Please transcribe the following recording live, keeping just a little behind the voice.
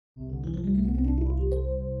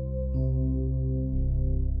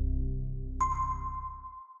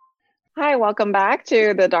Hi, welcome back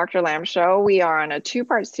to the Dr. Lamb Show. We are on a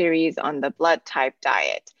two-part series on the blood type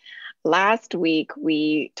diet. Last week,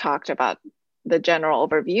 we talked about the general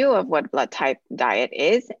overview of what blood type diet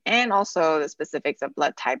is and also the specifics of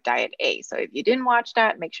blood type diet A. So if you didn't watch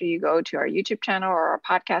that, make sure you go to our YouTube channel or our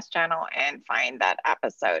podcast channel and find that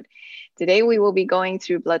episode. Today, we will be going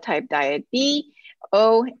through blood type diet B,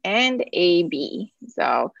 O, and AB.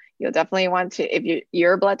 So you'll definitely want to, if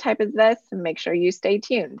your blood type is this, make sure you stay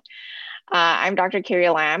tuned. I'm Dr. Carrie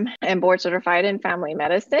Lamb. I'm board certified in family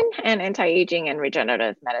medicine and anti-aging and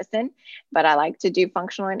regenerative medicine, but I like to do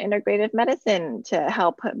functional and integrative medicine to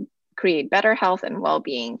help create better health and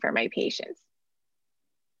well-being for my patients.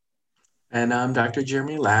 And I'm Dr.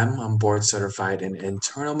 Jeremy Lamb. I'm board certified in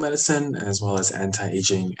internal medicine as well as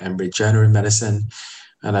anti-aging and regenerative medicine.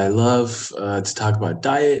 And I love to talk about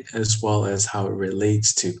diet as well as how it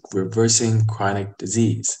relates to reversing chronic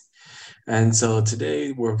disease. And so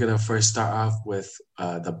today we're going to first start off with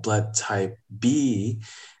the blood type B.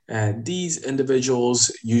 And these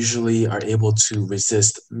individuals usually are able to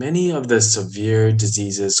resist many of the severe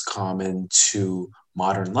diseases common to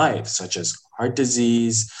modern life, such as heart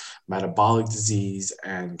disease, metabolic disease,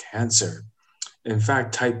 and cancer. In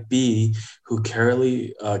fact, type B, who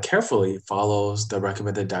carefully follows the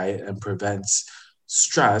recommended diet and prevents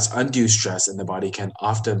undue stress in the body, can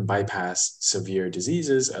often bypass severe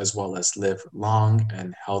diseases as well as live long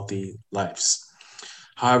and healthy lives.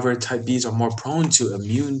 However, type Bs are more prone to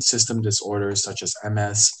immune system disorders such as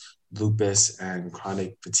MS, lupus, and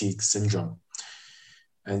chronic fatigue syndrome.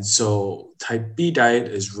 And so type B diet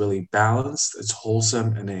is really balanced, it's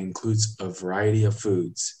wholesome, and it includes a variety of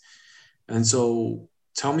foods. And so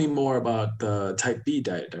tell me more about the type B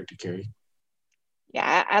diet, Dr. Carey.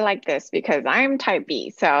 Yeah, I like this because I'm type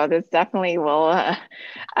B, so this definitely will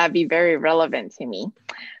be very relevant to me.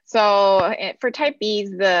 So for type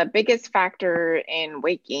Bs, the biggest factor in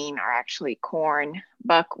weight gain are actually corn,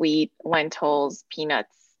 buckwheat, lentils,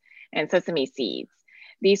 peanuts, and sesame seeds.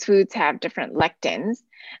 These foods have different lectins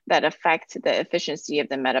that affect the efficiency of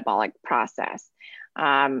the metabolic process.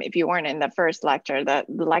 If you weren't in the first lecture, the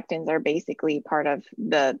lectins are basically part of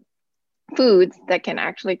the foods that can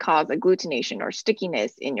actually cause agglutination or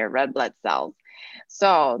stickiness in your red blood cells.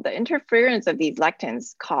 So the interference of these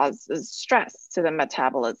lectins causes stress to the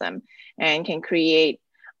metabolism and can create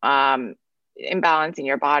imbalance in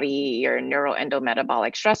your body, your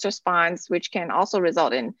neuroendometabolic stress response, which can also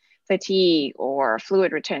result in fatigue or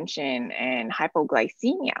fluid retention and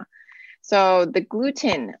hypoglycemia. So the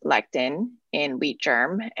gluten lectin in wheat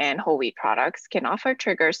germ and whole wheat products can often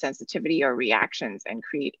trigger sensitivity or reactions and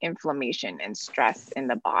create inflammation and stress in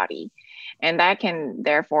the body. And that can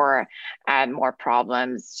therefore add more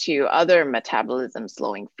problems to other metabolism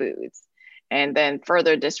slowing foods and then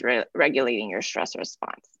further dysregulating your stress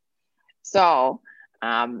response. So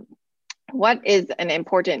what is an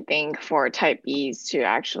important thing for type Bs to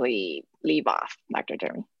actually leave off, Dr.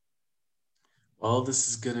 Jeremy? Well, this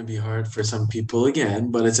is going to be hard for some people again,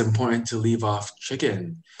 but it's important to leave off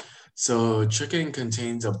chicken. So, chicken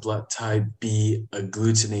contains a blood type B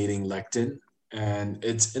agglutinating lectin, and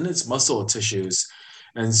it's in its muscle tissues.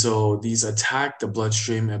 And so, these attack the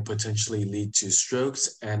bloodstream and potentially lead to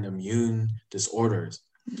strokes and immune disorders.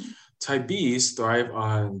 Type Bs thrive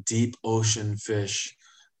on deep ocean fish,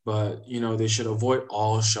 but they should avoid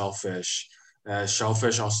all shellfish.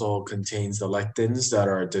 Shellfish also contains the lectins that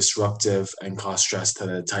are disruptive and cause stress to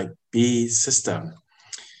the type B system.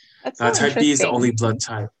 That's so Type B is the interesting. only blood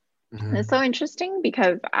type. It's Mhm. so interesting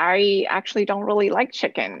because I actually don't really like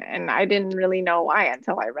chicken and I didn't really know why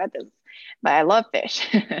until I read this, but I love fish.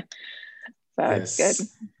 So it's good.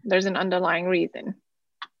 Yes. There's an underlying reason.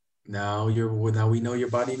 Now we know your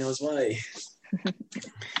body knows why.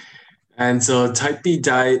 And so type B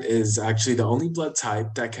diet is actually the only blood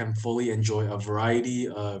type that can fully enjoy a variety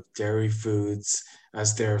of dairy foods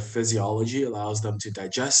as their physiology allows them to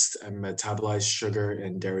digest and metabolize sugar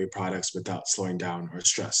and dairy products without slowing down or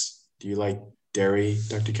stress. Do you like dairy,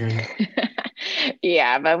 Dr. Carey?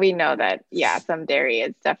 Yeah, but we know that, yeah, some dairy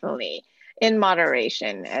is definitely in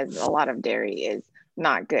moderation, as a lot of dairy is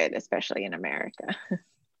not good, especially in America.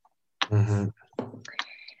 Mm-hmm.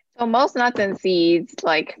 So most nuts and seeds,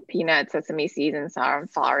 like peanuts, sesame seeds, and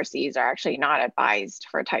sunflower seeds, are actually not advised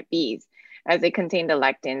for type Bs, as they contain the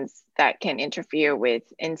lectins that can interfere with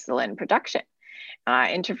insulin production.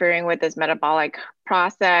 Interfering with this metabolic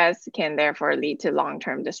process can therefore lead to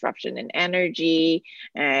long-term disruption in energy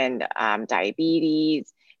and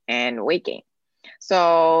diabetes and weight gain.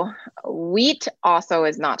 So wheat also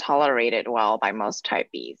is not tolerated well by most type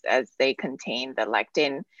Bs as they contain the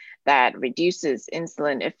lectin that reduces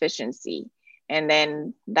insulin efficiency. And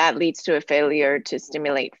then that leads to a failure to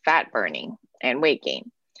stimulate fat burning and weight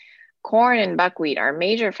gain. Corn and buckwheat are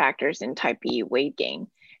major factors in type B weight gain,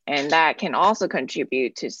 and that can also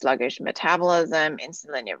contribute to sluggish metabolism,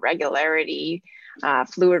 insulin irregularity,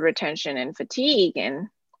 fluid retention, and fatigue, and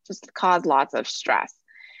just cause lots of stress.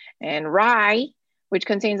 And rye, which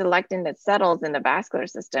contains a lectin that settles in the vascular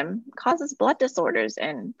system, causes blood disorders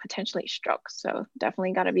and potentially strokes. So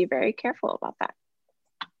definitely got to be very careful about that.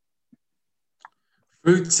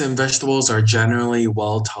 Fruits and vegetables are generally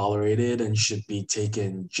well tolerated and should be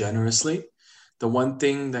taken generously. The one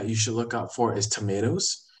thing that you should look out for is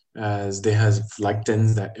tomatoes, as they have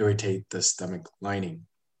lectins that irritate the stomach lining.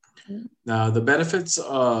 Now, the benefits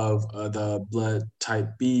of the blood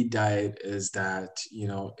type B diet is that,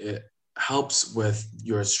 it helps with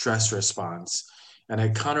your stress response and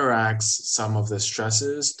it counteracts some of the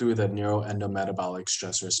stresses through the neuroendometabolic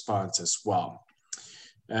stress response as well.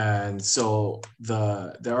 And so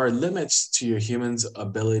there are limits to your human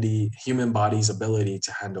body's ability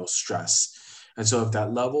to handle stress. And so if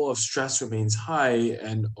that level of stress remains high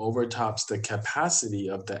and overtops the capacity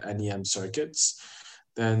of the NEM circuits,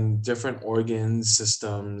 then different organs,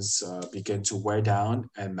 systems begin to wear down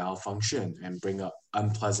and malfunction and bring up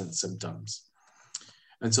unpleasant symptoms.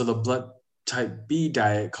 And so the blood type B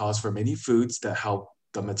diet calls for many foods that help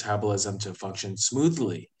the metabolism to function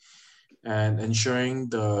smoothly and ensuring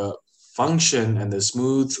the function and the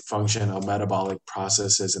smooth function of metabolic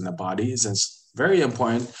processes in the body is very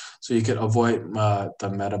important so you can avoid the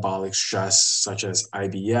metabolic stress such as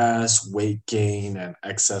IBS, weight gain, and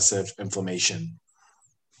excessive inflammation.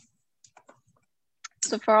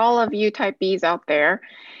 So for all of you type Bs out there,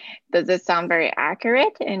 does this sound very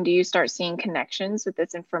accurate? And do you start seeing connections with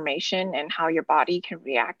this information and how your body can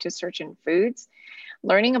react to certain foods?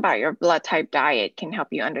 Learning about your blood type diet can help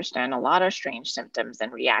you understand a lot of strange symptoms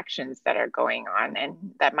and reactions that are going on and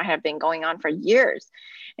that might have been going on for years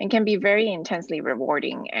and can be very intensely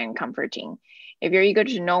rewarding and comforting. If you're eager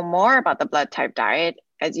to know more about the blood type diet,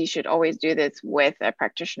 as you should always do this with a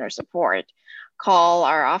practitioner support, call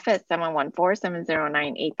our office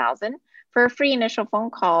 714-709-8000 for a free initial phone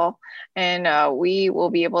call, and we will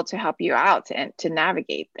be able to help you out and to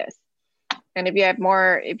navigate this. And if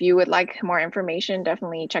you would like more information,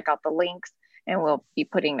 definitely check out the links and we'll be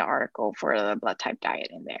putting the article for the blood type diet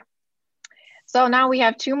in there. So now we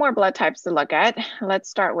have two more blood types to look at. Let's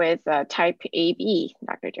start with type AB,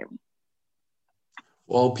 Dr. Jeremy.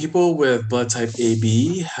 Well, people with blood type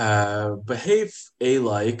AB behave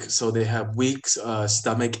A-like, so they have weak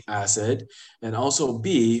stomach acid, and also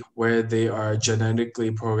B, where they are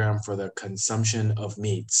genetically programmed for the consumption of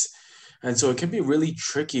meats. And so it can be really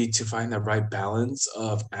tricky to find the right balance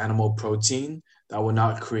of animal protein that will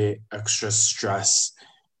not create extra stress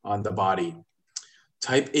on the body.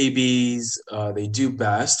 Type ABs, they do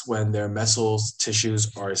best when their muscles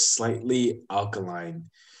tissues are slightly alkaline.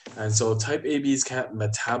 And so type ABs can't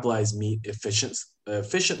metabolize meat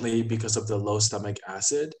efficiently because of the low stomach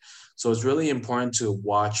acid. So it's really important to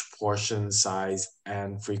watch portion size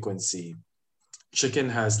and frequency. Chicken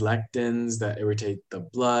has lectins that irritate the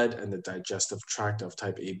blood and the digestive tract of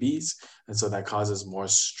type ABs, and so that causes more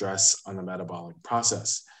stress on the metabolic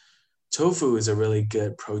process. Tofu is a really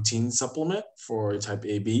good protein supplement for type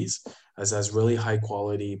ABs, as it has really high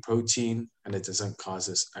quality protein and it doesn't cause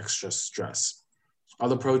us extra stress.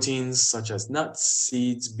 Other proteins, such as nuts,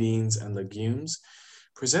 seeds, beans, and legumes,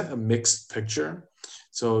 present a mixed picture.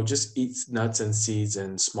 So just eat nuts and seeds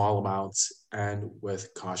in small amounts and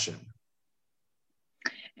with caution.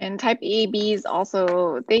 And type ABs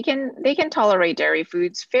also, they can tolerate dairy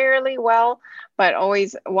foods fairly well, but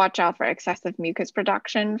always watch out for excessive mucus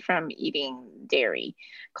production from eating dairy.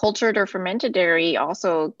 Cultured or fermented dairy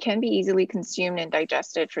also can be easily consumed and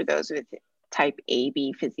digested for those with type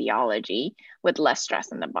AB physiology with less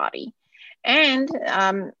stress in the body. And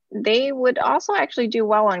they would also actually do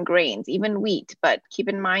well on grains, even wheat, but keep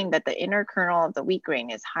in mind that the inner kernel of the wheat grain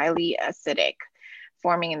is highly acidic,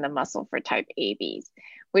 forming in the muscle for type ABs,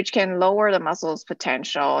 which can lower the muscle's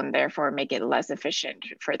potential and therefore make it less efficient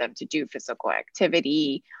for them to do physical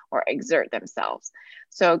activity or exert themselves.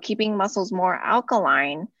 So keeping muscles more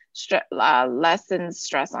alkaline lessens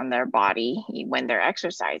stress on their body when they're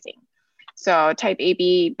exercising. So type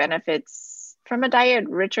AB benefits from a diet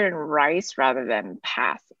richer in rice rather than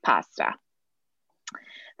pasta.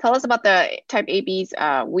 Tell us about the type AB's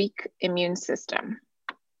weak immune system.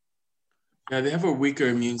 Yeah, they have a weaker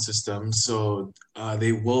immune system, so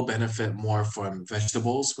they will benefit more from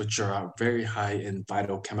vegetables, which are very high in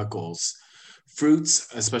phytochemicals. Fruits,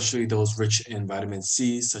 especially those rich in vitamin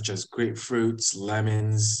C, such as grapefruits,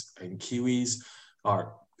 lemons, and kiwis,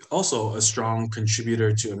 are also a strong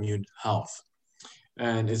contributor to immune health.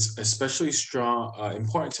 And it's especially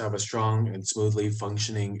important to have a strong and smoothly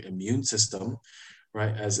functioning immune system,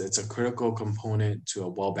 right? As it's a critical component to a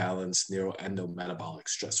well-balanced neuroendometabolic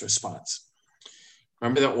stress response.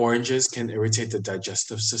 Remember that oranges can irritate the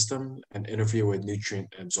digestive system and interfere with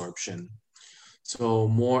nutrient absorption. So,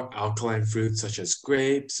 more alkaline fruits such as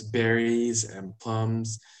grapes, berries, and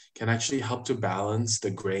plums can actually help to balance the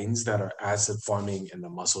grains that are acid forming in the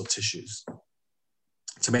muscle tissues.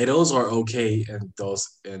 Tomatoes are okay in those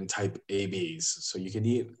in type ABs, so you can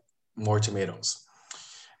eat more tomatoes.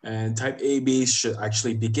 And type ABs should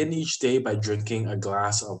actually begin each day by drinking a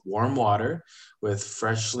glass of warm water with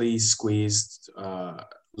freshly squeezed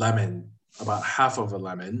lemon, about half of a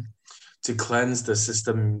lemon, to cleanse the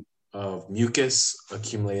system of mucus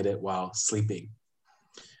accumulated while sleeping.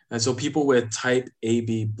 And so people with type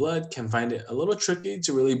AB blood can find it a little tricky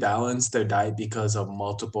to really balance their diet because of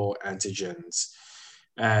multiple antigens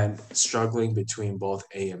and struggling between both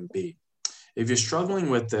A and B. If you're struggling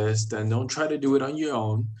with this, then don't try to do it on your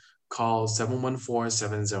own. Call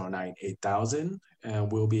 714-709-8000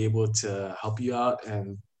 and we'll be able to help you out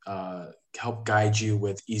and help guide you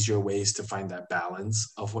with easier ways to find that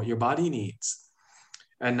balance of what your body needs.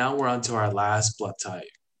 And now we're on to our last blood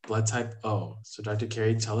type O. So Dr.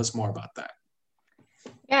 Carey, tell us more about that.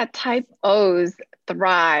 Yeah, type O's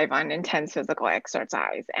thrive on intense physical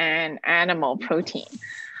exercise and animal protein.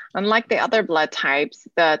 Unlike the other blood types,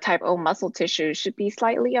 the type O muscle tissue should be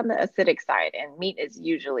slightly on the acidic side, and meat is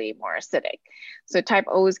usually more acidic. So type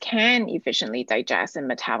O's can efficiently digest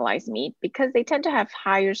and metabolize meat because they tend to have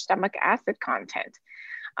higher stomach acid content.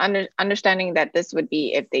 Understanding that this would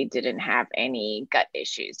be if they didn't have any gut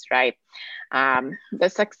issues, right? The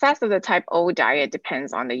success of the type O diet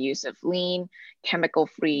depends on the use of lean,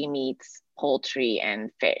 chemical-free meats, poultry,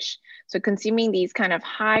 and fish. So consuming these kind of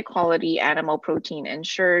high quality animal protein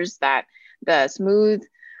ensures that the smooth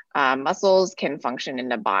muscles can function in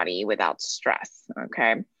the body without stress,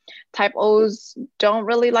 okay? Type O's don't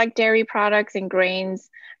really like dairy products and grains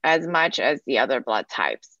as much as the other blood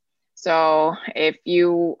types. So if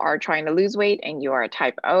you are trying to lose weight and you are a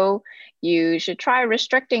type O, you should try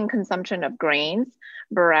restricting consumption of grains,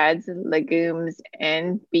 breads, legumes,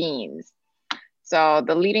 and beans. So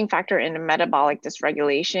the leading factor in metabolic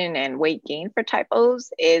dysregulation and weight gain for type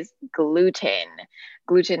O's is gluten.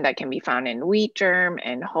 Gluten that can be found in wheat germ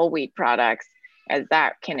and whole wheat products, as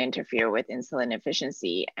that can interfere with insulin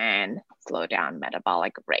efficiency and slow down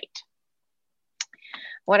metabolic rate.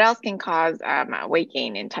 What else can cause weight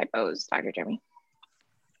gain in type O's, Dr. Jeremy?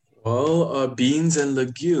 Well, beans and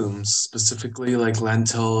legumes, specifically like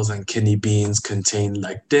lentils and kidney beans, contain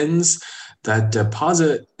lectins that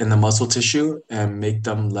deposit in the muscle tissue and make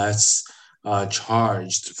them less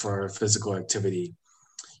charged for physical activity.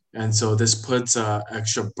 And so this puts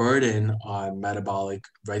extra burden on metabolic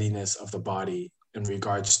readiness of the body in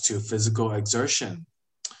regards to physical exertion.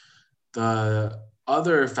 The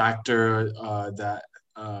other factor that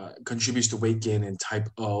contributes to weight gain in type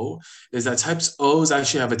O is that types O's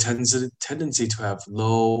actually have a tendency to have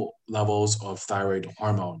low levels of thyroid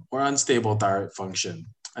hormone or unstable thyroid function.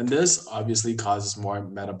 And this obviously causes more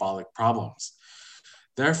metabolic problems.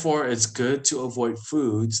 Therefore, it's good to avoid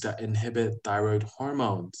foods that inhibit thyroid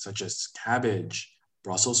hormone, such as cabbage,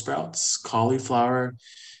 Brussels sprouts, cauliflower,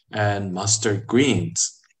 and mustard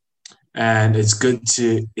greens. And it's good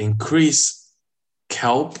to increase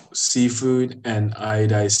kelp, seafood, and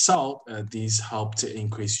iodized salt. These help to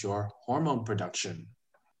increase your hormone production.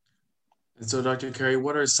 And so, Dr. Carey,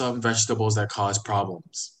 what are some vegetables that cause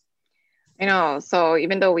problems? So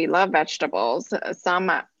even though we love vegetables,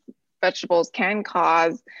 some vegetables can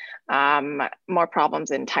cause more problems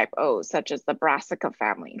in type O, such as the brassica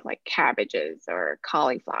family, like cabbages or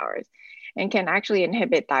cauliflowers, and can actually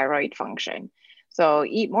inhibit thyroid function. So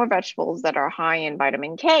eat more vegetables that are high in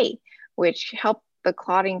vitamin K, which help the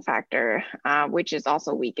clotting factor, which is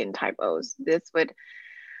also weak in type O's. This would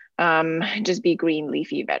just be green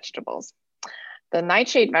leafy vegetables. The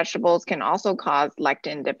nightshade vegetables can also cause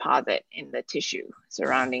lectin deposit in the tissue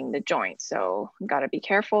surrounding the joint. So gotta be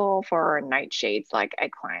careful for nightshades like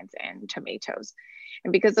eggplants and tomatoes.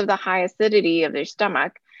 And because of the high acidity of their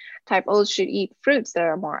stomach, type O's should eat fruits that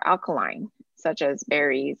are more alkaline, such as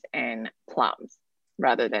berries and plums,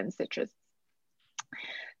 rather than citrus.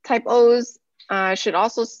 Type O's Should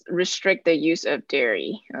also restrict the use of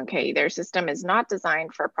dairy. Okay, their system is not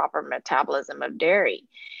designed for proper metabolism of dairy.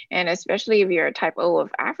 And especially if you're a type O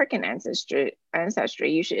of African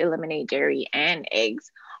ancestry, you should eliminate dairy and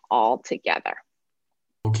eggs altogether.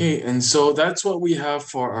 Okay, and so that's what we have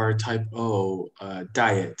for our type O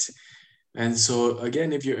diet. And so,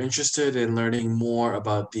 again, if you're interested in learning more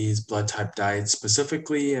about these blood type diets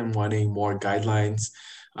specifically and wanting more guidelines,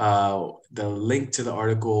 the link to the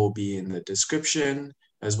article will be in the description,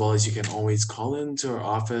 as well as you can always call into our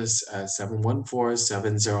office at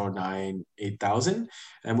 714-709-8000,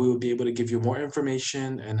 and we will be able to give you more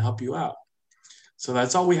information and help you out. So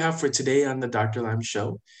that's all we have for today on the Dr. Lam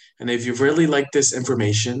Show. And if you've really liked this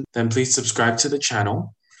information, then please subscribe to the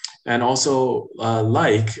channel and also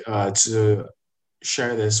to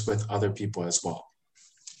share this with other people as well.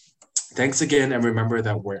 Thanks again, and remember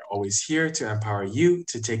that we're always here to empower you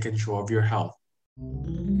to take control of your health.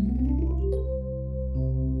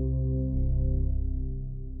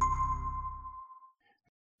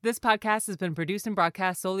 This podcast has been produced and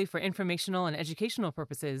broadcast solely for informational and educational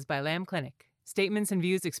purposes by Lamb Clinic. Statements and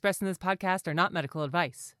views expressed in this podcast are not medical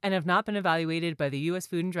advice and have not been evaluated by the U.S.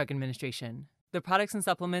 Food and Drug Administration. The products and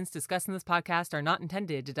supplements discussed in this podcast are not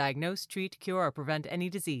intended to diagnose, treat, cure, or prevent any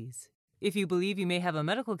disease. If you believe you may have a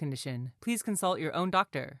medical condition, please consult your own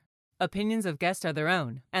doctor. Opinions of guests are their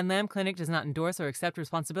own, and Lamb Clinic does not endorse or accept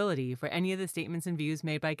responsibility for any of the statements and views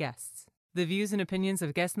made by guests. The views and opinions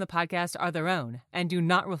of guests in the podcast are their own and do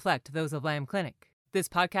not reflect those of Lamb Clinic. This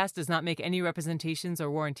podcast does not make any representations or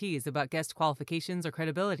warranties about guest qualifications or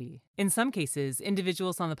credibility. In some cases,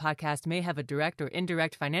 individuals on the podcast may have a direct or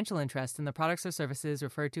indirect financial interest in the products or services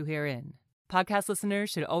referred to herein. Podcast listeners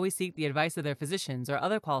should always seek the advice of their physicians or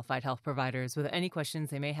other qualified health providers with any questions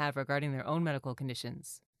they may have regarding their own medical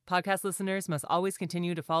conditions. Podcast listeners must always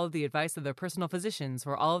continue to follow the advice of their personal physicians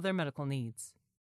for all of their medical needs.